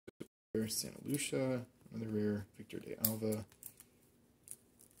Santa Lucia, another rare, Victor de Alva,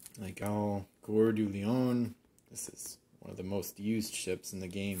 Legal, Gore du Leon. This is one of the most used ships in the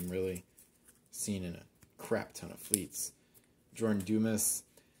game, really. Seen in a crap ton of fleets. Jordan Dumas.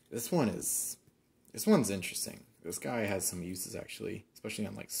 This one's interesting. This guy has some uses, actually, especially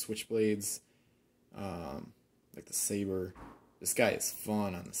on, like, switchblades, like the Saber. This guy is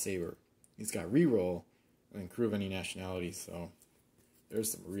fun on the Saber. He's got reroll and crew of any nationality, so there's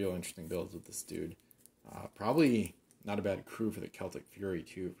some real interesting builds with this dude. Probably not a bad crew for the Celtic Fury,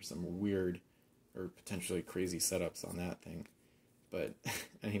 too, for some weird or potentially crazy setups on that thing. But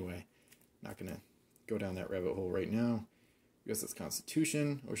anyway, not going to go down that rabbit hole right now. USS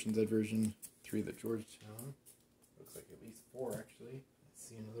Constitution, Ocean's Edge version, 3 of the Georgetown. Looks like at least 4, actually. Let's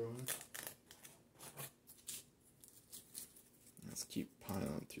see another one. Let's keep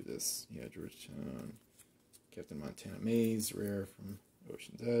piling through this. Yeah, Georgetown. Captain Montana Maze, rare from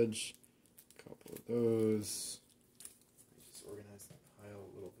Ocean's Edge. A couple of those. Just organize the pile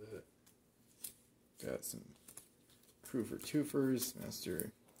a little bit. Got some crew for twofers.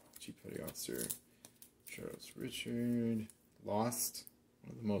 Master, Chief Petty Officer, Charles Richard. Lost,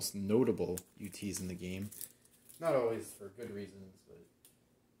 one of the most notable UTs in the game. Not always for good reasons, but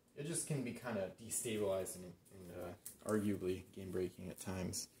it just can be kind of destabilizing and arguably game-breaking at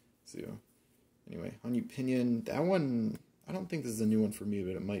times. So, anyway, Hanyu Pinion, that one, I don't think this is a new one for me,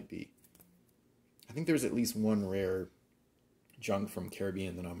 but it might be. I think there's at least one rare junk from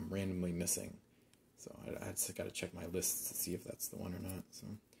Caribbean that I'm randomly missing. So, I just got to check my lists to see if that's the one or not. So,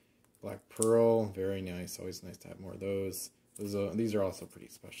 Black Pearl, very nice. Always nice to have more of those. These are also pretty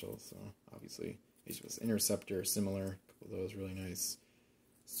special, so obviously HMS Interceptor, similar. A couple of those really nice.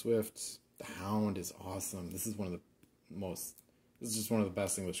 Swift, the Hound is awesome. This is just one of the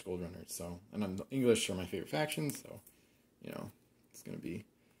best English Gold Runners. So, and English are my favorite faction, so it's gonna be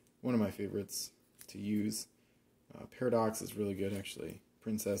one of my favorites to use. Paradox is really good, actually.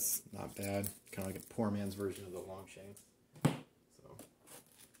 Princess, not bad. Kind of like a poor man's version of the Longshanks.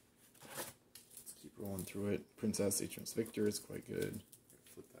 Rolling through it. Princess, HMS Victor is quite good.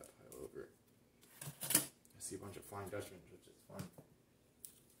 Flip that pile over. I see a bunch of Flying Dutchmen, which is fun.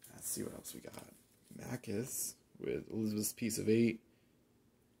 Let's see what else we got. Macus with Elizabeth's Piece of 8.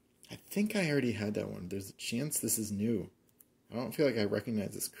 I think I already had that one. There's a chance this is new. I don't feel like I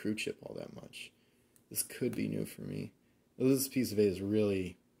recognize this crew chip all that much. This could be new for me. Elizabeth's Piece of 8 is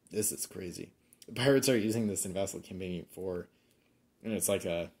really... This is crazy. The pirates are using this in Vassal Campaign 4. And it's like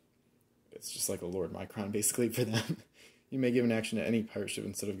a... It's just like a Lord Micron, basically, for them. You may give an action to any pirate ship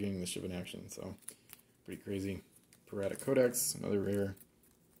instead of giving the ship an action, so pretty crazy. Piratic Codex, another rare.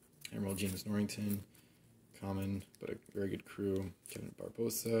 Admiral James Norrington, common, but a very good crew. Kevin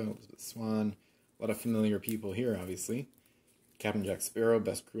Barbosa, Elizabeth Swan. A lot of familiar people here, obviously. Captain Jack Sparrow,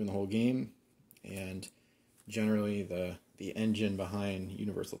 best crew in the whole game. And generally the engine behind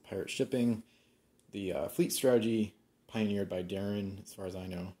Universal Pirate Shipping. The fleet strategy pioneered by Darren, as far as I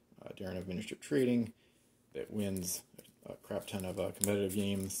know. Darren of Ministry of Trading, that wins a crap ton of competitive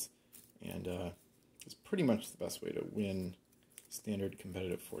games, and is pretty much the best way to win standard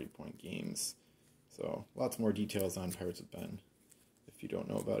competitive 40-point games. So lots more details on Pirates of Ben if you don't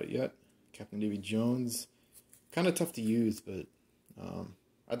know about it yet. Captain Davy Jones, kind of tough to use, but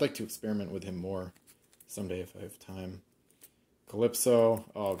I'd like to experiment with him more someday if I have time. Calypso,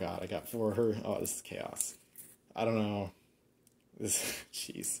 oh god, I got 4 of her. Oh, this is chaos. I don't know. This,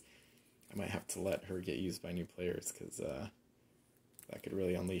 jeez. I might have to let her get used by new players, because that could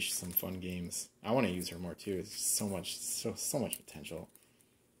really unleash some fun games. I want to use her more too. It's just so much potential.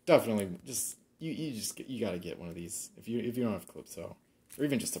 Definitely, you gotta get one of these if you don't have Calypso, or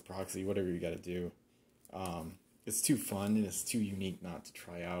even just a proxy, whatever you gotta do. It's too fun and it's too unique not to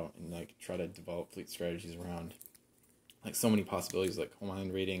try out and like try to develop fleet strategies around. Like so many possibilities, like home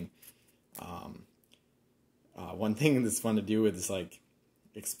island raiding. One thing that's fun to do with is like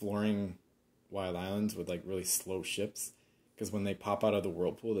exploring wild islands with like really slow ships, because when they pop out of the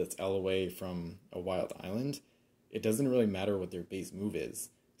whirlpool that's L away from a wild island, it doesn't really matter what their base move is.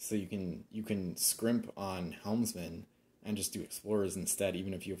 So you can scrimp on helmsmen and just do explorers instead,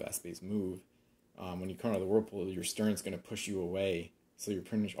 even if you have S-base move. When you come out of the whirlpool, your stern's going to push you away, so you're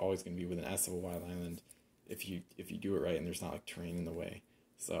pretty much always going to be with an S of a wild island if you do it right and there's not like terrain in the way.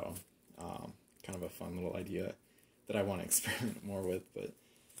 So kind of a fun little idea that I want to experiment more with, but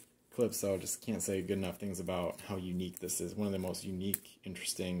Calypso, just can't say good enough things about how unique this is. One of the most unique,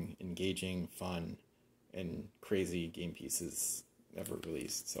 interesting, engaging, fun, and crazy game pieces ever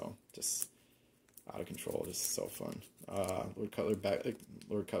released. So just out of control, just so fun. Lord Cutler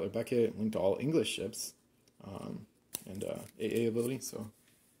Beckett, linked to all English ships, and AA ability. So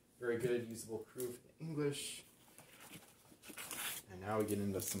Very good, usable crew for the English. And now we get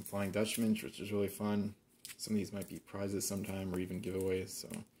into some Flying Dutchmen, which is really fun. Some of these might be prizes sometime or even giveaways, so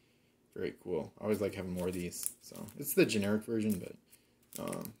very cool. I always like having more of these. So it's the generic version, but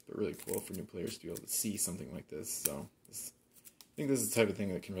really cool for new players to be able to see something like this. So I think this is the type of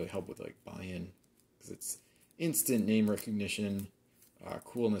thing that can really help with like buy-in, because it's instant name recognition,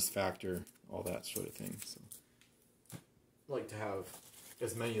 coolness factor, all that sort of thing. So I like to have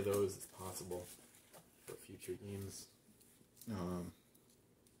as many of those as possible for future games.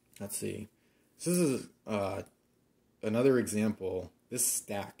 Let's see. So this is another example. This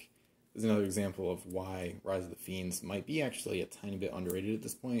stack is another example of why Rise of the Fiends might be actually a tiny bit underrated at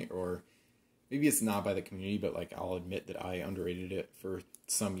this point, or maybe it's not by the community, but like I'll admit that I underrated it for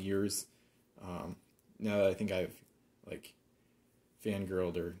some years. Now that I think I've like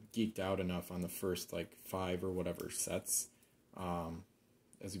fangirled or geeked out enough on the first like 5 or whatever sets,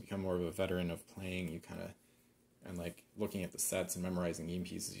 as you become more of a veteran of playing, you kind of, and like looking at the sets and memorizing game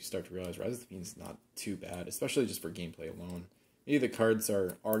pieces, you start to realize Rise of the Fiends is not too bad, especially just for gameplay alone. Maybe the cards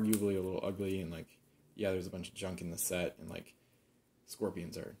are arguably a little ugly, and like, yeah, there's a bunch of junk in the set, and like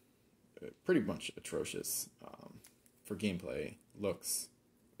Scorpions are pretty much atrocious for gameplay, looks,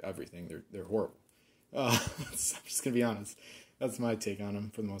 everything. They're horrible. I'm just gonna be honest. That's my take on them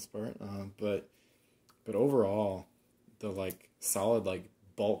for the most part. But overall, the like solid like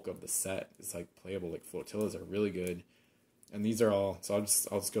bulk of the set is like playable. Like flotillas are really good, and these are all. So I'll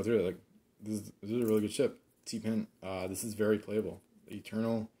just go through it. Like this is a really good ship. T-Pin. This is very playable.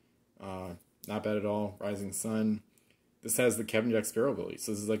 Eternal, not bad at all. Rising Sun. This has the Captain Jack Sparrow ability,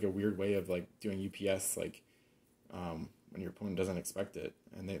 so this is like a weird way of like doing UPS, like when your opponent doesn't expect it,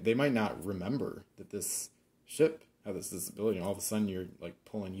 and they might not remember that this ship had this ability, and all of a sudden you're like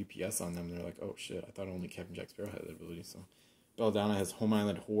pulling UPS on them, and they're like, oh shit, I thought only Captain Jack Sparrow had that ability. So Belladonna has Home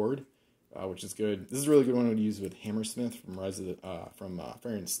Island Horde, which is good. This is a really good one to use with Hammersmith from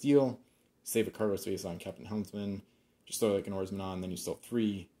Fire and Steel. Save a cargo space on Captain Helmsman. Just throw like an oarsman on, then you still have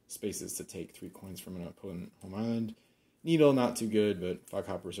 3 spaces to take 3 coins from an opponent home island. Needle, not too good, but Fog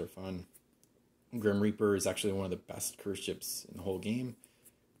Hoppers are fun. Grim Reaper is actually one of the best curse ships in the whole game.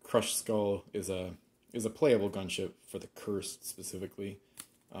 Crushed Skull is a playable gunship for the cursed specifically.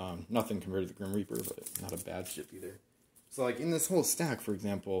 Nothing compared to the Grim Reaper, but not a bad ship either. So like in this whole stack, for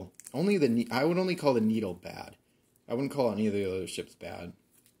example, I would only call the Needle bad. I wouldn't call any of the other ships bad.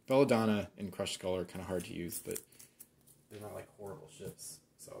 Belladonna and Crushed Skull are kind of hard to use, but they're not like horrible ships.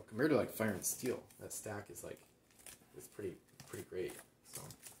 So compared to like Fire and Steel, that stack is like pretty great. So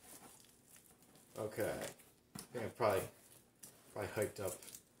okay, I think I've probably hyped up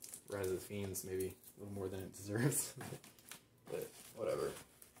Rise of the Fiends maybe a little more than it deserves, but whatever.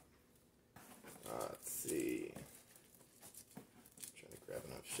 Let's see. I'm trying to grab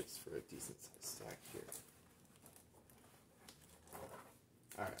enough ships for a decent stack here.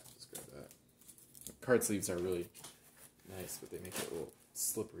 Alright, just grab that. The card sleeves are really nice, but they make it a little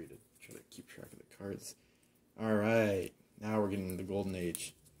slippery to try to keep track of the cards. Alright, now we're getting into the Golden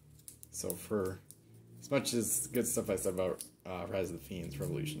Age. So for as much as good stuff I said about Rise of the Fiends,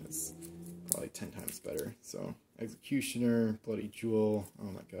 Revolution is probably 10 times better. So Executioner, Bloody Jewel,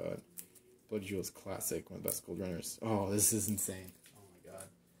 oh my god. Bloody Jewel is classic, one of the best gold runners. Oh, this is insane. Oh my god.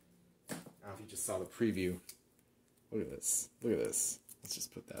 I don't know if you just saw the preview. Look at this. Look at this. Let's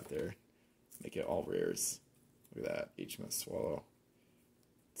just put that there. Make it all rares. Look at that. HMS Swallow.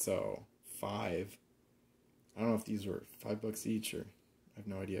 So, 5. I don't know if these were $5 each, or I have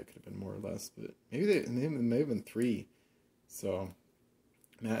no idea. It could have been more or less, but maybe they may have been 3. So,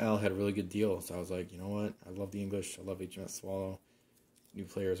 Matt L had a really good deal. So I was like, you know what? I love the English. I love HMS Swallow. New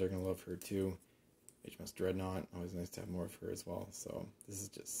players are going to love her too. HMS Dreadnought. Always nice to have more of her as well. So, this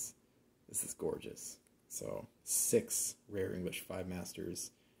is gorgeous. So, 6 rare English 5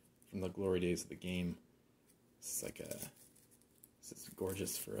 masters from the glory days of the game. This is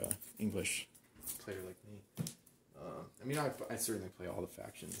gorgeous for an English player like me. I mean, I certainly play all the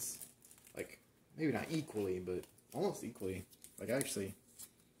factions. Like, maybe not equally, but almost equally. Like,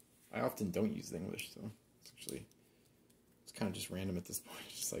 I often don't use the English, so it's kind of just random at this point.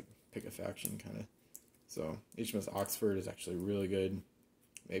 Just, like, pick a faction, kind of. So, HMS Oxford is actually really good.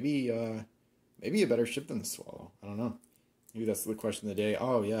 Maybe a better ship than the Swallow. I don't know. Maybe that's the question of the day.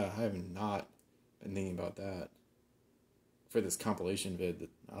 Oh, yeah, I have not been thinking about that for this compilation vid. That,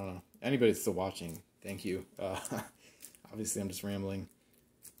 I don't know. Anybody that's still watching, thank you. Obviously, I'm just rambling.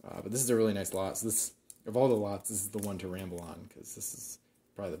 But this is a really nice lot. So this, of all the lots, this is the one to ramble on, because this is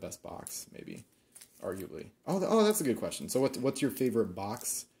probably the best box, maybe, arguably. Oh, that's a good question. So what's your favorite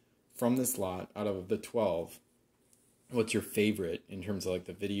box from this lot out of the 12? what's your favorite in terms of like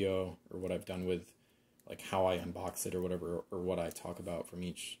the video or what I've done with like how I unbox it or whatever, or what I talk about from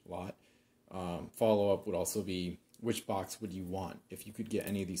each lot. Follow-up would also be, which box would you want? If you could get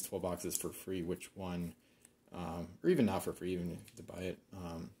any of these 12 boxes for free, which one, or even not for free, even if you have to buy it,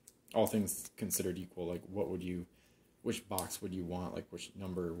 all things considered equal, like which box would you want, like which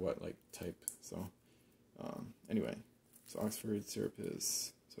number, what like type. So anyway, so Oxford syrup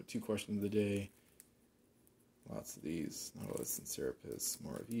is, so 2 questions of the day, lots of these, Nautilus and syrup is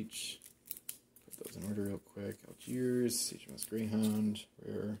more of each. Put those in order real quick. Algiers, HMS Greyhound,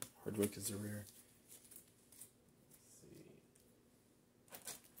 rare, Hardwick is a rare.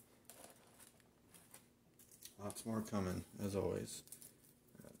 Lots more coming, as always.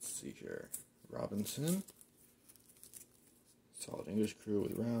 Let's see here. Robinson. Solid English crew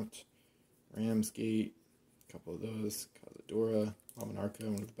with Route. Ramsgate. A couple of those. Cazadora. Lamanarca,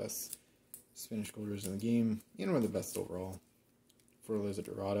 one of the best Spanish golders in the game. And one of the best overall. Fortaleza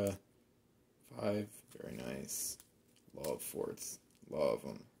Dorada. 5. Very nice. Love forts. Love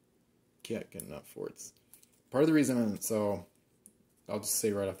them. Can't get enough forts. Part of the reason, so I'll just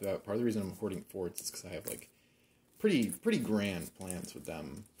say right off the bat, part of the reason I'm hoarding forts is because I have like pretty grand plans with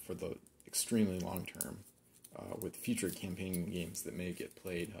them for the extremely long term, with future campaign games that may get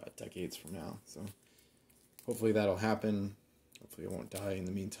played decades from now. So hopefully that'll happen. Hopefully I won't die in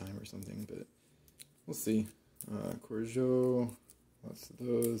the meantime or something, but we'll see. Courgeot, lots of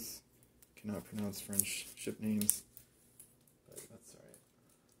those. Cannot pronounce French ship names, but that's alright.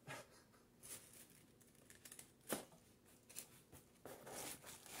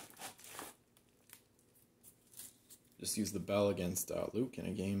 Just used the Bell against Luke in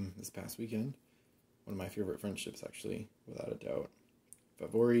a game this past weekend. One of my favorite French ships, actually, without a doubt.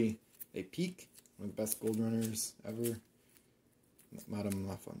 Favori, a Peak, one of the best gold runners ever. Madame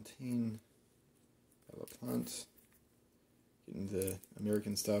LaFontaine, La Plante. Getting the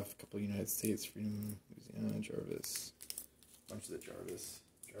American stuff, a couple of United States, Freedom, Louisiana, Jarvis. A bunch of the Jarvis.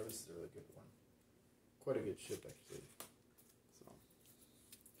 Jarvis is a really good one. Quite a good ship, actually. So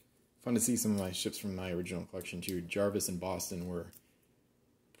fun to see some of my ships from my original collection, too. Jarvis and Boston were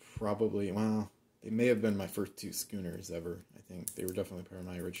probably, well, they may have been my first 2 schooners ever, I think. They were definitely part of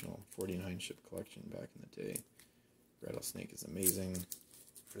my original 49 ship collection back in the day. Rattlesnake is amazing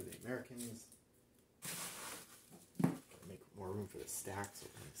for the Americans. Make more room for the stacks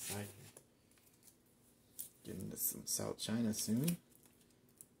over on the side here. Getting into some South China soon.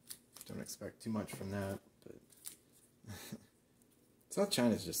 Don't expect too much from that, but South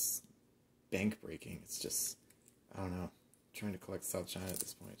China is just bank breaking. It's just, I don't know, trying to collect South China at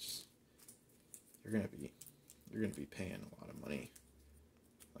this point. Just, you're gonna be paying a lot of money,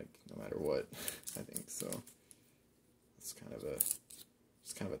 like no matter what. I think so. It's kind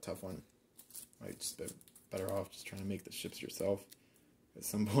of a tough one. Might just be better off just trying to make the ships yourself at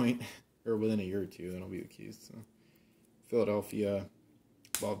some point, or within a year or 2. That'll be the case. So, Philadelphia,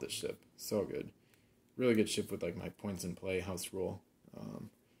 love this ship, so good, really good ship with like my points in play house rule.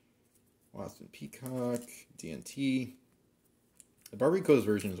 Boston Peacock, DNT. The Barbico's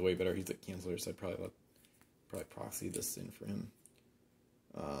version is way better. He's a canceller, so I'd probably proxy this in for him.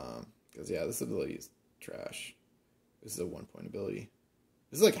 Because yeah, this ability is trash. This is a 1-point ability.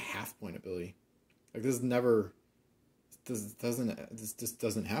 This is like a half-point ability. Like this just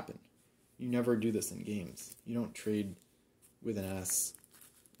doesn't happen. You never do this in games. You don't trade with an S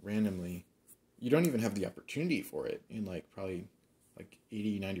randomly. You don't even have the opportunity for it in like probably like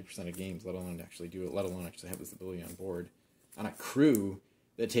 80-90% of games, let alone actually do it, let alone actually have this ability on board. On a crew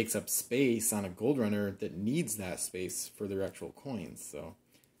that takes up space on a gold runner that needs that space for their actual coins. So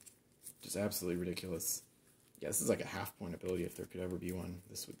just absolutely ridiculous. Yeah, this is like a half-point ability if there could ever be one.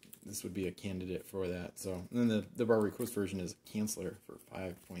 This would be a candidate for that. So and then the Barbary Coast version is a canceller for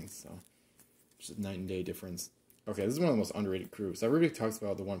 5 points. So just a night and day difference. Okay, this is one of the most underrated crews. So everybody talks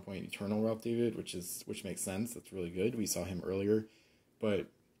about the 1-point Eternal Ralph David, which makes sense. That's really good. We saw him earlier, but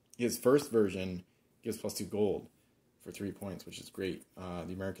his first version gives +2 gold for 3 points, which is great.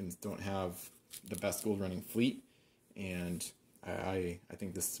 The Americans don't have the best gold running fleet, and I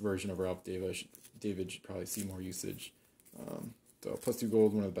think this version of Ralph David should probably see more usage. So +2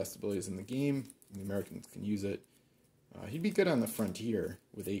 gold, one of the best abilities in the game. The Americans can use it. He'd be good on the frontier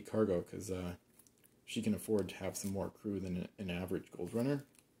with 8 cargo, because she can afford to have some more crew than an average gold runner,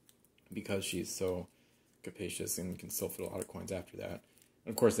 because she's so capacious and can still fit a lot of coins after that.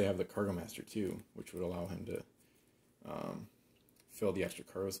 And of course they have the Cargo Master too, which would allow him to fill the extra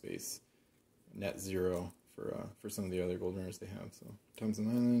cargo space. Net 0 for some of the other gold runners they have. So Thompson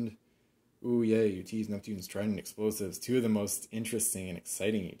Island. Ooh, yay, UTs, Neptune's Trident Explosives. 2 of the most interesting and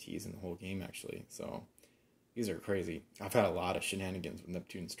exciting UTs in the whole game, actually. So These are crazy. I've had a lot of shenanigans with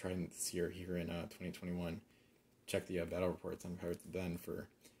Neptune's Trident this year here in 2021. Check the battle reports on Pirates of the Ben for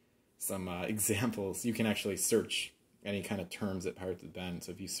some examples. You can actually search any kind of terms at Pirates of the Ben.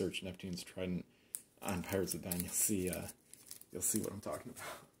 So if you search Neptune's Trident on Pirates of the Ben, you'll see what I'm talking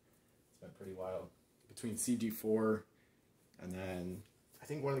about. It's been pretty wild. Between CG4 and then I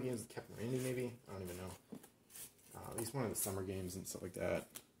think one of the games with Captain Randy, maybe? I don't even know. At least one of the summer games and stuff like that.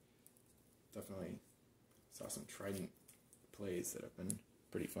 Definitely saw some Trident plays that have been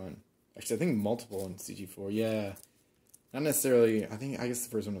pretty fun. Actually, I think multiple in CG4. Yeah. Not necessarily. I guess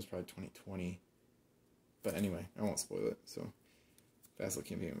the first one was probably 2020. But anyway, I won't spoil it. So, Vassal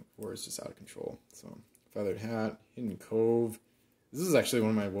Campaign 4 is just out of control. So, Feathered Hat, Hidden Cove. This is actually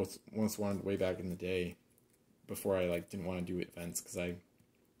one of my most wanted way back in the day. Before I didn't want to do events because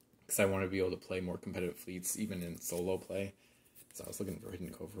I want to be able to play more competitive fleets even in solo play. So I was looking for Hidden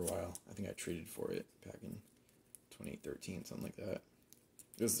Cove for a while. I think I traded for it back in 2013, something like that.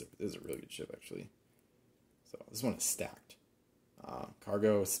 This is a really good ship actually. So this one is stacked.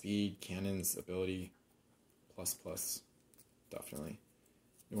 Cargo, speed, cannons, ability, plus, definitely.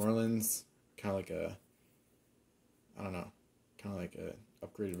 New Orleans, kind of like a, I don't know, kind of like a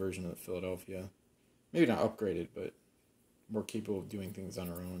upgraded version of the Philadelphia. Maybe not upgraded, but more capable of doing things on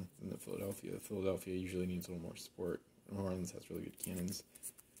her own than the Philadelphia. The Philadelphia usually needs a little more support. New Orleans has really good cannons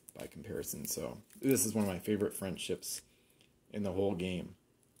by comparison. So this is one of my favorite French ships in the whole game.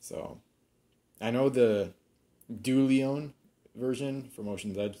 So I know the Du Leon version from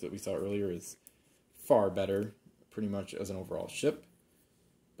Ocean's Edge that we saw earlier is far better, pretty much as an overall ship.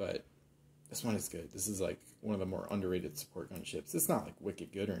 But this one is good. This is like one of the more underrated support gun ships. It's not like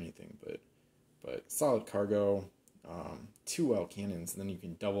wicked good or anything, but solid cargo, 2 well cannons, and then you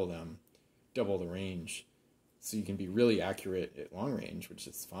can double them, double the range. So you can be really accurate at long range, which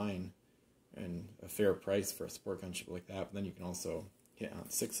is fine, and a fair price for a support gunship like that. But then you can also hit on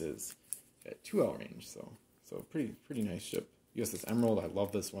 6s at 2L range. So pretty nice ship. USS Emerald, I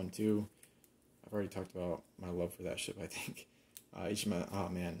love this one too. I've already talked about my love for that ship, I think. HMS, oh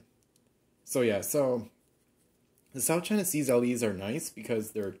man. So yeah, so the South China Seas LEs are nice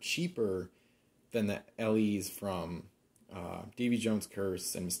because they're cheaper than the LEs from Davy Jones'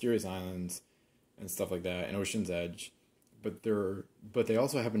 Curse and Mysterious Islands and stuff like that, and Ocean's Edge, but they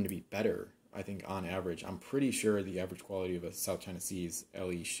also happen to be better, I think, on average. I'm pretty sure the average quality of a South China Seas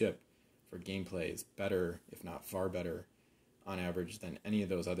LE ship for gameplay is better, if not far better, on average than any of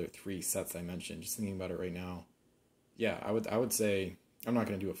those other 3 sets I mentioned. Just thinking about it right now, yeah, I would say, I'm not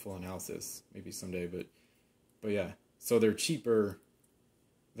going to do a full analysis, maybe someday, but yeah, so they're cheaper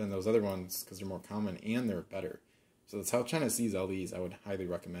than those other ones because they're more common and they're better. So the South China Seas LEs I would highly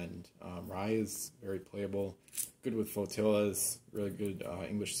recommend. Rai is very playable, good with flotillas, really good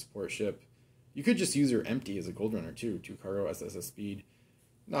English support ship. You could just use her empty as a gold runner too. 2 cargo, SSS speed.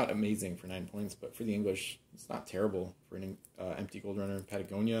 Not amazing for 9 points, but for the English, it's not terrible for an empty gold runner.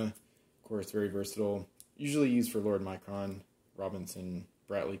 Patagonia, of course, very versatile. Usually used for Lord Micron, Robinson,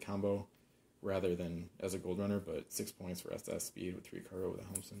 Bratley combo, rather than as a gold runner, but 6 points for SS speed with 3 cargo with a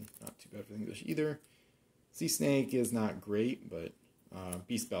Helmson. Not too bad for the English either. Sea Snake is not great, but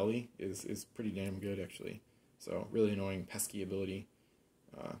Beast Belly is pretty damn good, actually. So, really annoying, pesky ability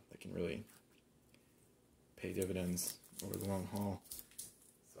that can really pay dividends over the long haul.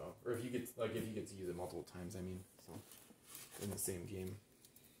 So, or if you get to use it multiple times, I mean, so in the same game.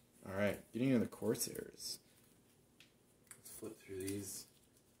 Alright, getting into the Corsairs. Let's flip through these.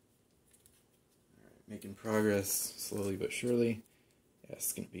 Alright, making progress, slowly but surely. Yeah,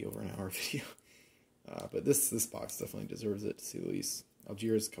 it's going to be over an hour video. But this box definitely deserves it, to say the least.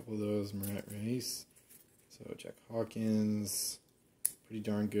 Algiers, a couple of those. Murat Reis. So Jack Hawkins. Pretty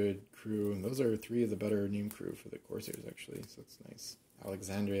darn good crew. And those are 3 of the better name crew for the Corsairs, actually. So it's nice.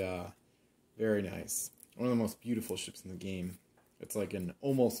 Alexandria. Very nice. One of the most beautiful ships in the game. It's like an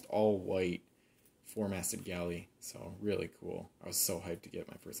almost all-white 4-masted galley. So really cool. I was so hyped to get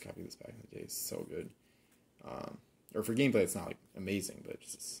my first copy of this back in the day. It's so good. Or for gameplay, it's not like amazing, but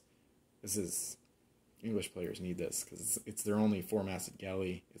this is... English players need this because it's their only 4-masted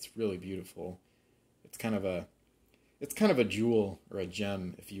galley. It's really beautiful. It's kind of a jewel or a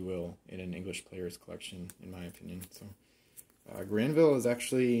gem, if you will, in an English player's collection, in my opinion. So Granville is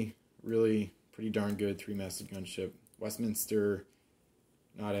actually really pretty darn good 3-masted gunship. Westminster,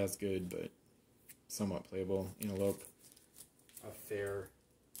 not as good, but somewhat playable. Antelope, a fair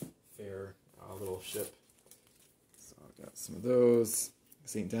little ship. So I've got some of those.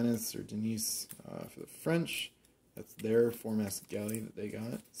 St. Denis or Denise for the French. That's their 4-masted galley that they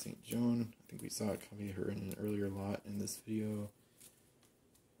got. St. Joan. I think we saw a copy of her in an earlier lot in this video.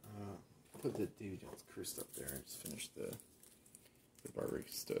 put the Davy Jones curse up there and just finish the Barbary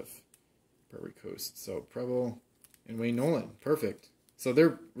stuff. Barbary Coast. So Preble and Wayne Nolan. Perfect. So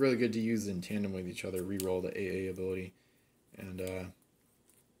they're really good to use in tandem with each other. Reroll the AA ability. And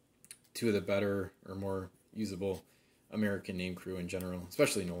two of the better or more usable American name crew in general.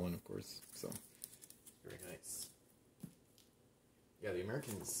 Especially Nolan, of course. So very nice. Yeah, the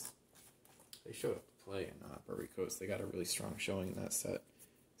Americans, they showed up to play in Barbary Coast. They got a really strong showing in that set.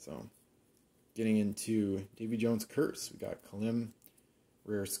 So getting into Davy Jones Curse. We got Kalim,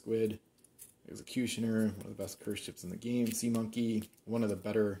 Rare Squid, Executioner, one of the best curse ships in the game. Sea Monkey, one of the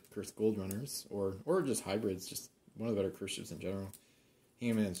better curse gold runners, or just hybrids, just one of the better curse ships in general.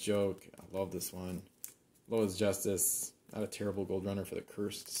 Hangman's Joke, I love this one. Loa's Justice, not a terrible gold runner for the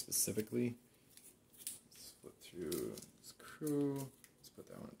cursed specifically. Let's flip through this crew. Let's put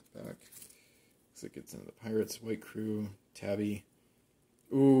that one at the back. So it gets into the Pirates, White Crew, Tabby.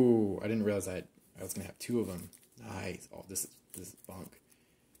 Ooh, I didn't realize I was gonna have two of them. Nice. Oh, this is bunk.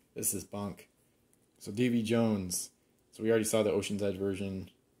 This is bunk. So Davy Jones. So we already saw the Ocean's Edge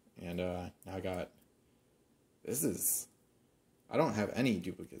version, and now I got. This is. I don't have any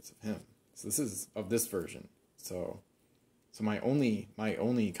duplicates of him. So this is of this version. So my only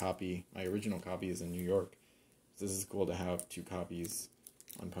copy, my original copy, is in New York. So this is cool to have two copies,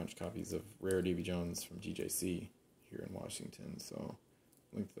 unpunched copies of Rare Davy Jones from DJC here in Washington. So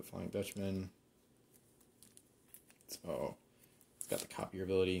Link to the Flying Dutchman. So it's got the copier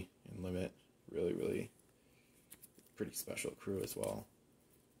ability and limit. Really pretty special crew as well.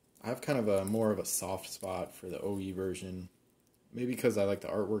 I have kind of a more of a soft spot for the OE version. Maybe because I like the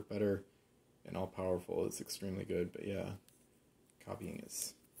artwork better, and All Powerful is extremely good, but yeah, copying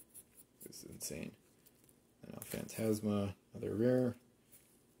is insane. And now Phantasma, another rare,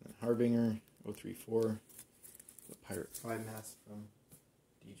 and Harbinger, 034, the Pirate 5 mask from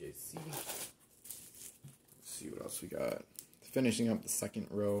DJC. Let's see what else we got. Finishing up the second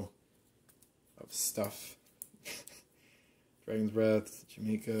row of stuff. Dragon's Breath,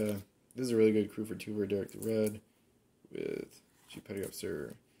 Jamaica. This is a really good crew for two-ver Derek the Red with Chief Petty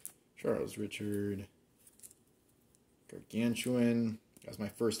Officer Charles Richard, Gargantuan. That was my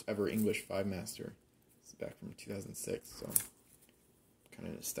first ever English 5-master. This is back from 2006, so kind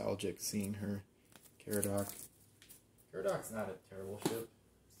of nostalgic seeing her. Caradoc. Caradoc's not a terrible ship.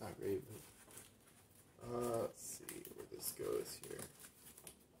 It's not great, but let's see where this goes here.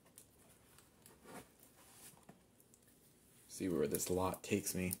 See where this lot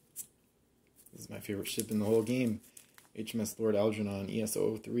takes me. This is my favorite ship in the whole game. HMS Lord Algernon,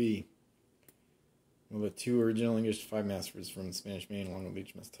 ES-003. One of the two original English 5-masters from Spanish Main, along with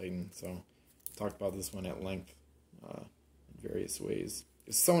HMS Titan. So, talked about this one at length in various ways.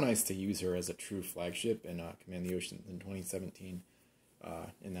 It's so nice to use her as a true flagship in Command the Oceans in 2017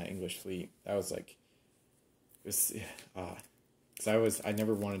 in that English fleet. That was like, because I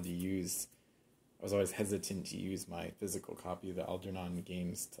never wanted to use. I was always hesitant to use my physical copy of the Algernon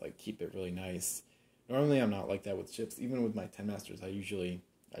games to like keep it really nice. Normally I'm not like that with ships. Even with my 10 masters, I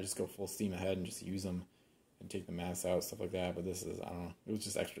just go full steam ahead and just use them and take the mass out, stuff like that. But this is, I don't know, it was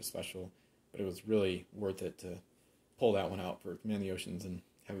just extra special. But it was really worth it to pull that one out for Command the Oceans and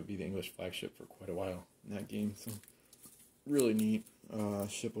have it be the English flagship for quite a while in that game. So really neat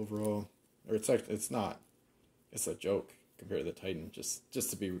ship overall. Or it's not. It's a joke compared to the Titan, just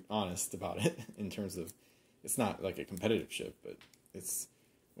to be honest about it, in terms of, it's not like a competitive ship, but it's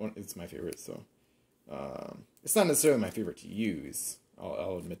my favorite, so, it's not necessarily my favorite to use,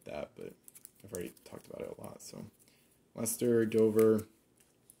 I'll admit that, but I've already talked about it a lot, so. Leicester, Dover,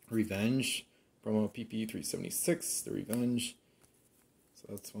 Revenge, promo PP 376, the Revenge, so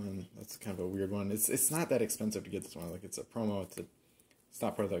that's kind of a weird one. It's not that expensive to get this one, like, it's a promo, it's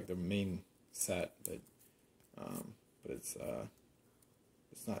not part of, like, the main set, but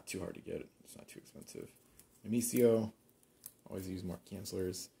it's not too hard to get. It's not too expensive. Amicio, always use more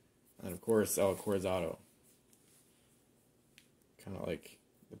cancelers. And of course, El Corazado. Kind of like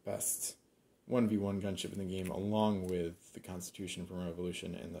the best 1v1 gunship in the game, along with the Constitution from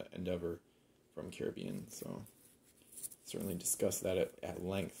Revolution and the Endeavor from Caribbean. So, certainly discuss that at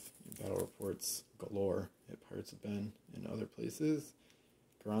length. Battle reports galore at Pirates of Ben and other places.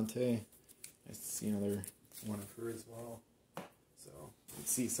 Garante, nice to see another one of her as well. So you can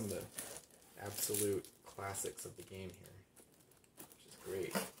see some of the absolute classics of the game here, which is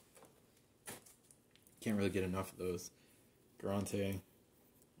great. Can't really get enough of those. Garante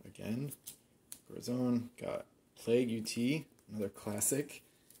again. Corazon, got Plague UT, another classic.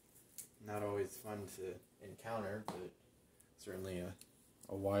 Not always fun to encounter, but certainly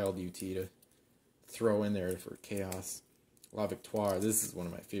a wild UT to throw in there for chaos. La Victoire. This is one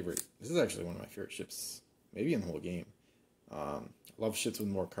of my favorite. This is actually one of my favorite ships, maybe in the whole game. I love ships with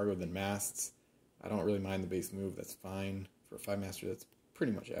more cargo than masts. I don't really mind the base move. That's fine. For a 5-master, that's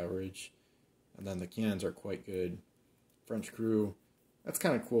pretty much average. And then the cannons are quite good. French crew. That's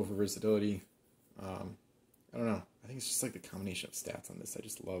kind of cool for versatility. I don't know. I think it's just like the combination of stats on this. I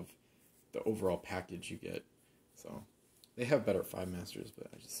just love the overall package you get. So they have better 5-masters, but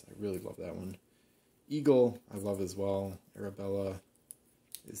I really love that one. Eagle, I love as well. Arabella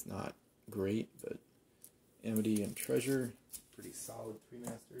is not great, but Amity and Treasure, pretty solid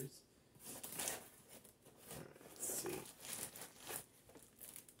 3-masters. Let's see.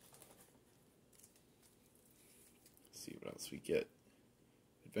 Let's see what else we get.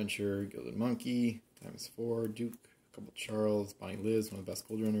 Adventure, Gilded Monkey, ×4, Duke, a couple Charles, Bonnie Liz, one of the best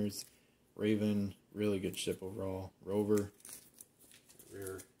gold runners. Raven, really good ship overall. Rover,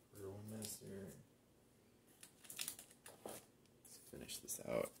 rare 1-master. Let's finish this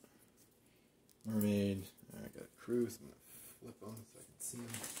out. Mermaid, I got a crew, so I'm going to flip them so I can see them.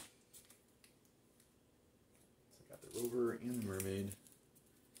 So I got the Rover and the Mermaid.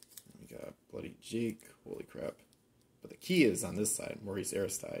 And we got Bloody Jake, holy crap. But the key is on this side, Maurice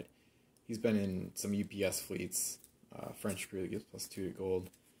Aristide. He's been in some UPS fleets, French crew that gives +2 to gold.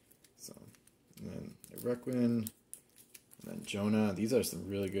 So, and then Erequin, and then Jonah. These are some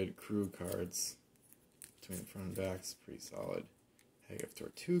really good crew cards between the front and backs, pretty solid. Hag of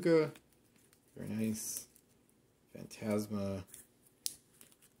Tortuga, very nice. Phantasma,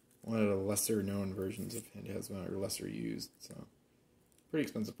 one of the lesser known versions of Phantasma, or lesser used, so pretty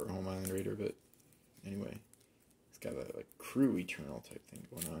expensive for a Home Island Raider, but anyway, he's got a like crew eternal type thing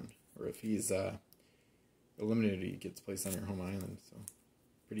going on, or if he's eliminated, he gets placed on your home island, so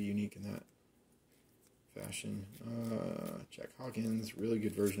pretty unique in that fashion. Jack Hawkins, really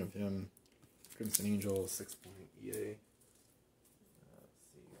good version of him. Crimson Angel, 6-point EA. Let's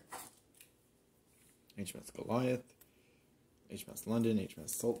see here. HMS Goliath, HMS London, HMS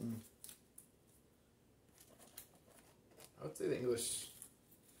Sultan. I would say the English,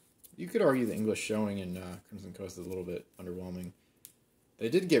 you could argue the English showing in Crimson Coast is a little bit underwhelming. They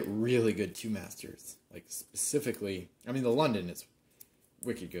did get really good 2-masters, like specifically, I mean the London is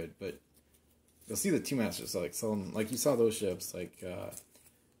wicked good, but you'll see the 2-masters, so like Sultan, like you saw those ships, like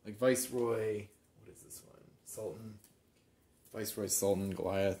Viceroy, what is this one? Sultan, Viceroy, Sultan,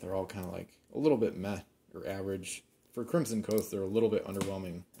 Goliath, they're all kind of like a little bit meh or average. For Crimson Coast, they're a little bit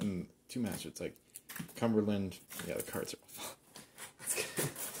underwhelming. And 2-masters, it's like Cumberland, yeah, the cards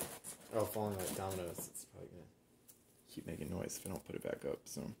are all falling like dominoes. It's probably gonna keep making noise if I don't put it back up.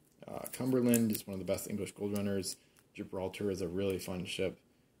 So Cumberland is one of the best English gold runners. Gibraltar is a really fun ship.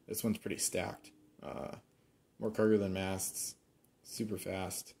 This one's pretty stacked. More cargo than masts, super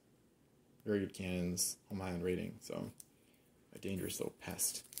fast, very good cannons, home island rating, so a dangerous little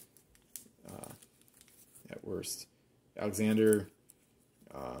pest at worst. Alexander,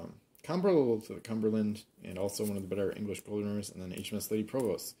 comparable to the Cumberland, and also one of the better English gold runners, and then HMS Lady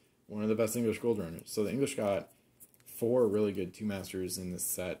Provost, one of the best English gold runners. So the English got 4 really good 2-masters in this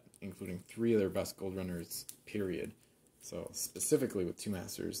set, including 3 of their best gold runners, period. So specifically with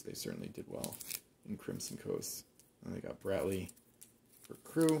 2-masters, they certainly did well in Crimson Coast. And they got Bradley for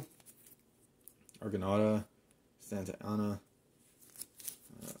crew, Argonauta, Santa Ana.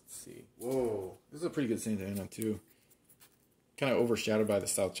 Let's see. Whoa, this is a pretty good Santa Ana too. Kind of overshadowed by the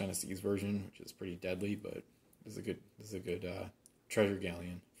South China Seas version, which is pretty deadly, but this is a good treasure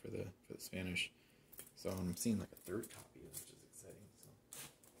galleon for the Spanish. So I'm seeing like a 3rd copy, which is exciting.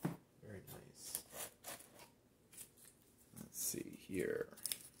 So very nice. Let's see here.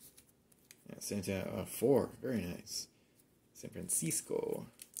 Yeah, Santa 4, very nice. San Francisco.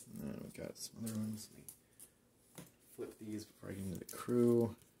 And then we got some other ones. Let me flip these before I get into the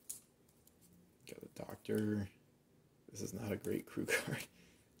crew. Got the Doctor. This is not a great crew card,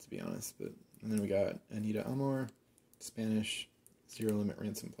 to be honest. But and then we got Anita Amor, Spanish, 0 limit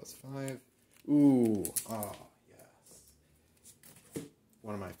ransom +5. Ooh, oh yes,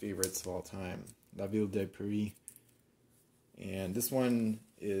 one of my favorites of all time, La Ville de Paris. And this one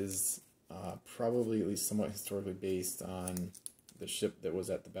is probably at least somewhat historically based on the ship that was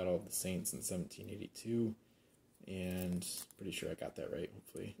at the Battle of the Saints in 1782, and pretty sure I got that right,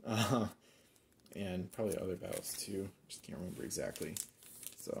 hopefully. And probably other battles too, just can't remember exactly.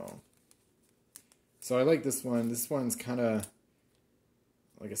 So I like this one. This one's kind of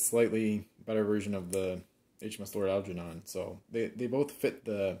like a slightly better version of the HMS Lord Algernon. So they both fit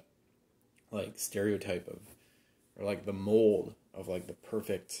the like stereotype of, or like the mold of like the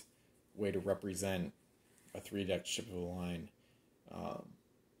perfect way to represent a 3-deck ship of the line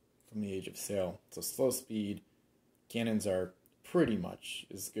from the Age of Sail. So slow speed, cannons are pretty much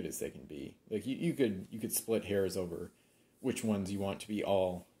as good as they can be. Like you could split hairs over which ones you want to be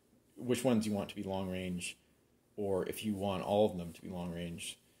long range, or if you want all of them to be long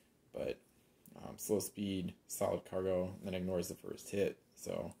range. But slow speed, solid cargo, and then ignores the first hit.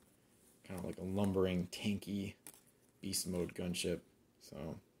 So kind of like a lumbering, tanky beast mode gunship.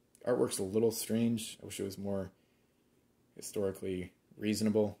 So artwork's a little strange. I wish it was more historically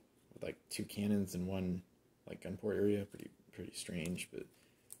reasonable with like 2 cannons and 1 like gunport area. Pretty strange, but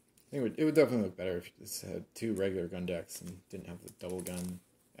I think it would definitely look better if this had 2 regular gun decks and didn't have the double gun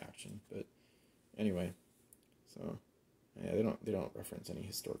action. But anyway, so yeah, they don't reference any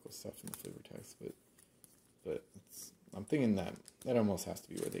historical stuff in the flavor text, but I'm thinking that almost has to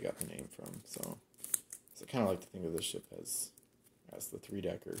be where they got the name from. So I kind of like to think of this ship as the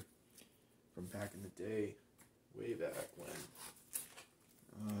 3-decker from back in the day, way back when.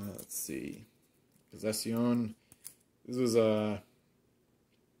 Let's see, Possession. This was I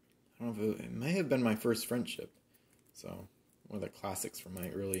don't know if it may have been my first friendship, so one of the classics from my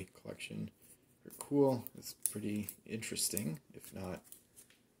early collection. They're cool. It's pretty interesting, if not,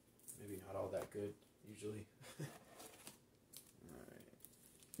 maybe not all that good usually. All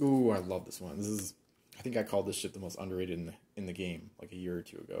right. Ooh, I love this one. I think I called this ship the most underrated in the game like a year or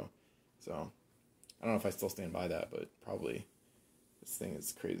 2 ago. So I don't know if I still stand by that, but probably this thing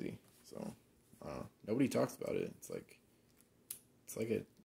is crazy. So nobody talks about it. It's like